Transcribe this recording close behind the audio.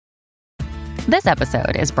This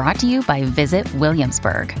episode is brought to you by Visit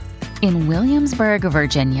Williamsburg. In Williamsburg,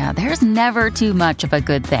 Virginia, there's never too much of a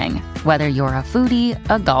good thing. Whether you're a foodie,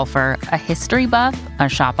 a golfer, a history buff, a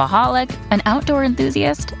shopaholic, an outdoor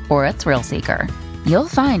enthusiast, or a thrill seeker, you'll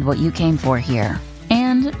find what you came for here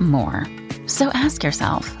and more. So ask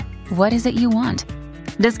yourself, what is it you want?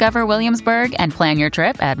 Discover Williamsburg and plan your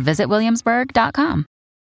trip at visitwilliamsburg.com.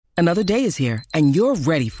 Another day is here, and you're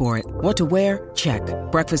ready for it. What to wear? Check.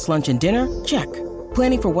 Breakfast, lunch, and dinner? Check.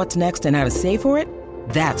 Planning for what's next and how to save for it?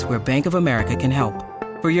 That's where Bank of America can help.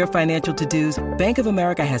 For your financial to-dos, Bank of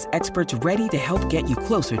America has experts ready to help get you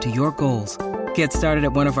closer to your goals. Get started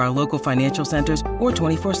at one of our local financial centers or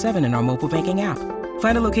 24/7 in our mobile banking app.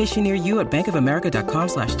 Find a location near you at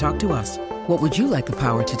bankofamerica.com/talktous. What would you like the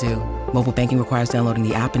power to do? Mobile banking requires downloading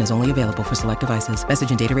the app and is only available for select devices.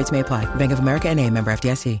 Message and data rates may apply. Bank of America N.A., member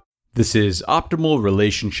FDIC. This is Optimal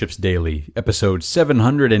Relationships Daily, episode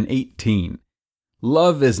 718.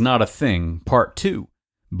 Love is Not a Thing, Part 2,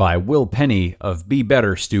 by Will Penney of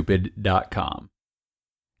BeBetterStupid.com.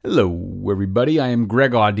 Hello, everybody. I am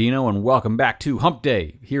Greg Audino, and welcome back to Hump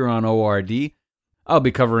Day here on ORD. I'll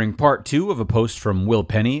be covering Part 2 of a post from Will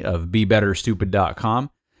Penney of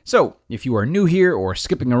BeBetterStupid.com. So, if you are new here or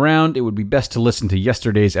skipping around, it would be best to listen to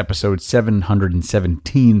yesterday's episode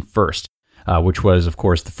 717 first, which was, of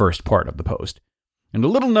course, the first part of the post. And a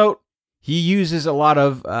little note, he uses a lot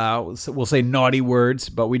of, we'll say naughty words,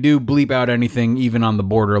 but we do bleep out anything even on the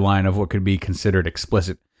borderline of what could be considered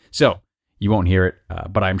explicit. So, you won't hear it,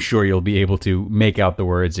 but I'm sure you'll be able to make out the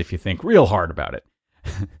words if you think real hard about it.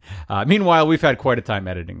 Meanwhile, we've had quite a time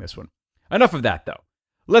editing this one. Enough of that, though.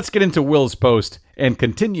 Let's get into Will's post and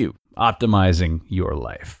continue optimizing your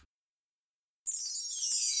life.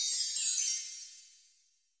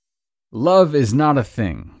 Love is Not a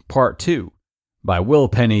Thing, Part 2, by Will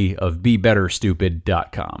Penney of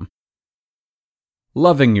BeBetterStupid.com.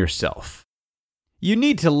 Loving yourself. You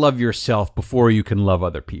need to love yourself before you can love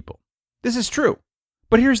other people. This is true.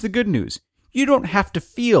 But here's the good news. You don't have to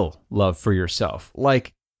feel love for yourself,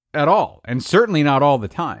 like, at all, and certainly not all the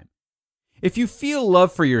time. If you feel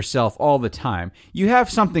love for yourself all the time, you have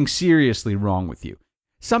something seriously wrong with you.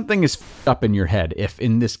 Something is f***ed up in your head if,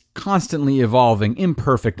 in this constantly evolving,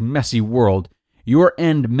 imperfect, messy world, your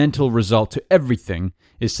end mental result to everything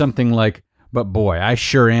is something like, but boy, I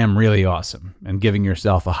sure am really awesome, and giving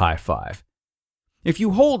yourself a high five. If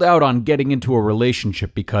you hold out on getting into a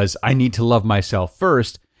relationship because I need to love myself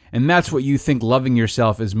first, and that's what you think loving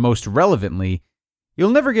yourself is most relevantly, you'll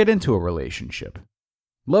never get into a relationship.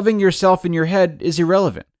 Loving yourself in your head is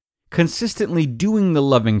irrelevant. Consistently doing the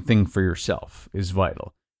loving thing for yourself is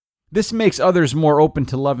vital. This makes others more open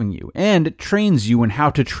to loving you, and it trains you in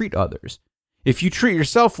how to treat others. If you treat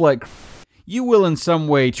yourself like you will in some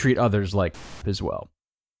way treat others like as well.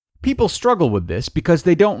 People struggle with this because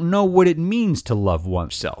they don't know what it means to love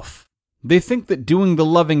oneself. They think that doing the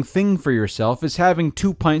loving thing for yourself is having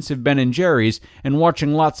 2 pints of Ben & Jerry's and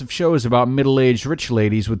watching lots of shows about middle-aged rich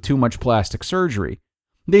ladies with too much plastic surgery.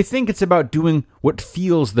 They think it's about doing what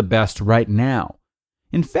feels the best right now.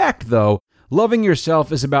 In fact, though, loving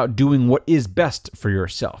yourself is about doing what is best for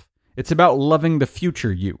yourself. It's about loving the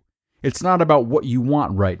future you. It's not about what you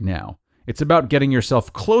want right now. It's about getting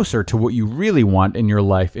yourself closer to what you really want in your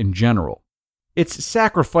life in general. It's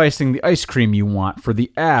sacrificing the ice cream you want for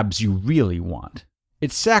the abs you really want.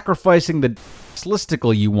 It's sacrificing the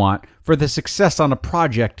listicle you want for the success on a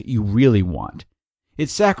project you really want.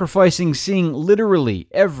 It's sacrificing seeing literally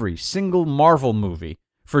every single Marvel movie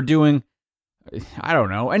for doing,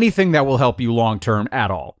 anything that will help you long-term at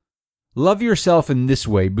all. Love yourself in this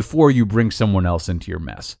way before you bring someone else into your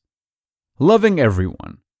mess. Loving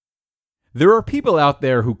everyone. There are people out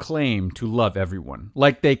there who claim to love everyone,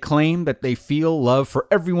 like they claim that they feel love for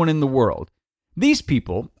everyone in the world. These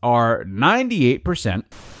people are 98%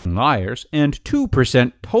 liars and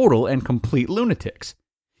 2% total and complete lunatics.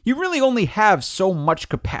 You really only have so much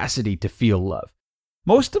capacity to feel love.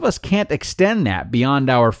 Most of us can't extend that beyond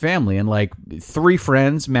our family and 3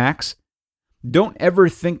 friends max. Don't ever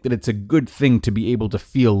think that it's a good thing to be able to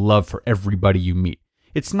feel love for everybody you meet.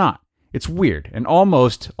 It's not. It's weird and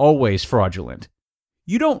almost always fraudulent.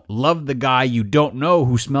 You don't love the guy you don't know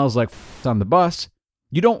who smells like on the bus.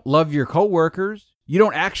 You don't love your coworkers. You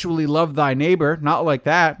don't actually love thy neighbor. Not like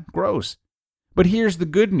that. Gross. But here's the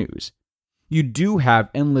good news. You do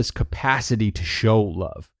have endless capacity to show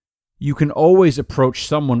love. You can always approach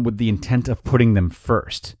someone with the intent of putting them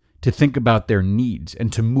first, to think about their needs,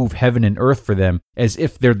 and to move heaven and earth for them as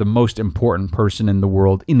if they're the most important person in the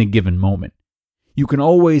world in a given moment. You can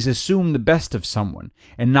always assume the best of someone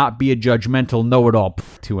and not be a judgmental know-it-all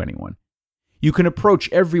to anyone. You can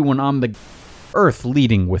approach everyone on the earth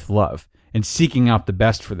leading with love and seeking out the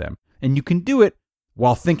best for them. And you can do it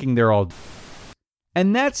while thinking they're all.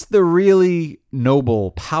 And that's the really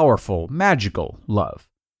noble, powerful, magical love.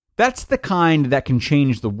 That's the kind that can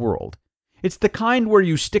change the world. It's the kind where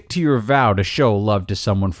you stick to your vow to show love to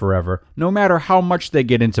someone forever, no matter how much they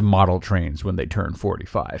get into model trains when they turn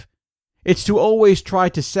 45. It's to always try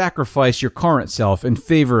to sacrifice your current self in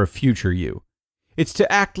favor of future you. It's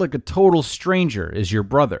to act like a total stranger as your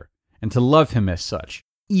brother, and to love him as such,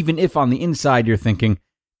 even if on the inside you're thinking,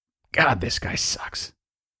 God, this guy sucks.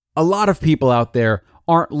 A lot of people out there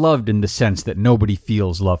aren't loved in the sense that nobody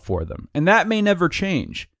feels love for them, and that may never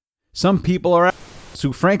change. Some people are assholes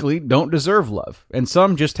who frankly don't deserve love, and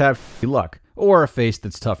some just have luck, or a face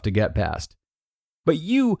that's tough to get past. But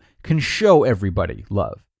you can show everybody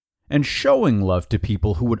love, and showing love to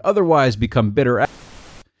people who would otherwise become bitter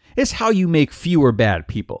is how you make fewer bad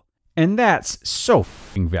people, and that's so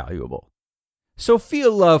valuable. So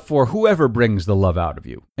feel love for whoever brings the love out of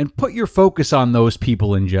you, and put your focus on those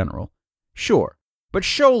people in general. Sure, but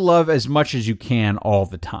show love as much as you can all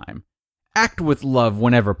the time. Act with love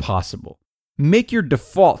whenever possible. Make your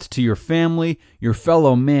default to your family, your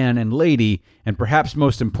fellow man and lady, and perhaps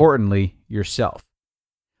most importantly, yourself.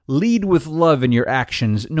 Lead with love in your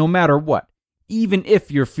actions no matter what, even if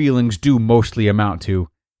your feelings do mostly amount to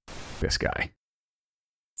this guy.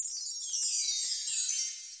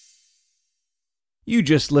 You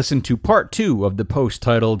just listened to part 2 of the post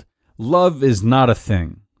titled Love is Not a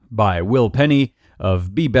Thing by Will Penney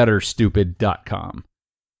of BeBetterStupid.com.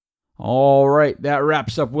 All right, that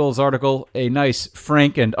wraps up Will's article, a nice,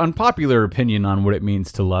 frank, and unpopular opinion on what it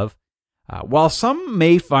means to love. While some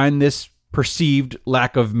may find this perceived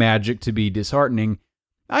lack of magic to be disheartening,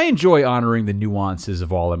 I enjoy honoring the nuances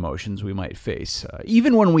of all emotions we might face.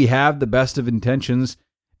 Even when we have the best of intentions,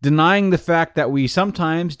 denying the fact that we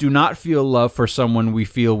sometimes do not feel love for someone we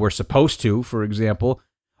feel we're supposed to, for example,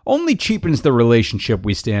 only cheapens the relationship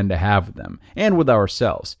we stand to have with them, and with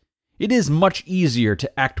ourselves. It is much easier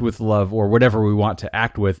to act with love, or whatever we want to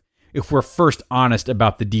act with, if we're first honest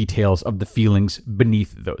about the details of the feelings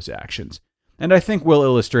beneath those actions. And I think Will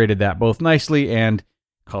illustrated that both nicely and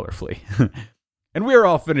colorfully. And we're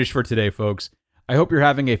all finished for today, folks. I hope you're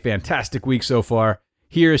having a fantastic week so far.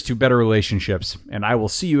 Here's to better relationships, and I will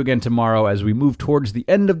see you again tomorrow as we move towards the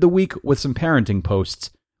end of the week with some parenting posts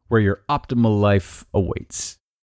where your optimal life awaits.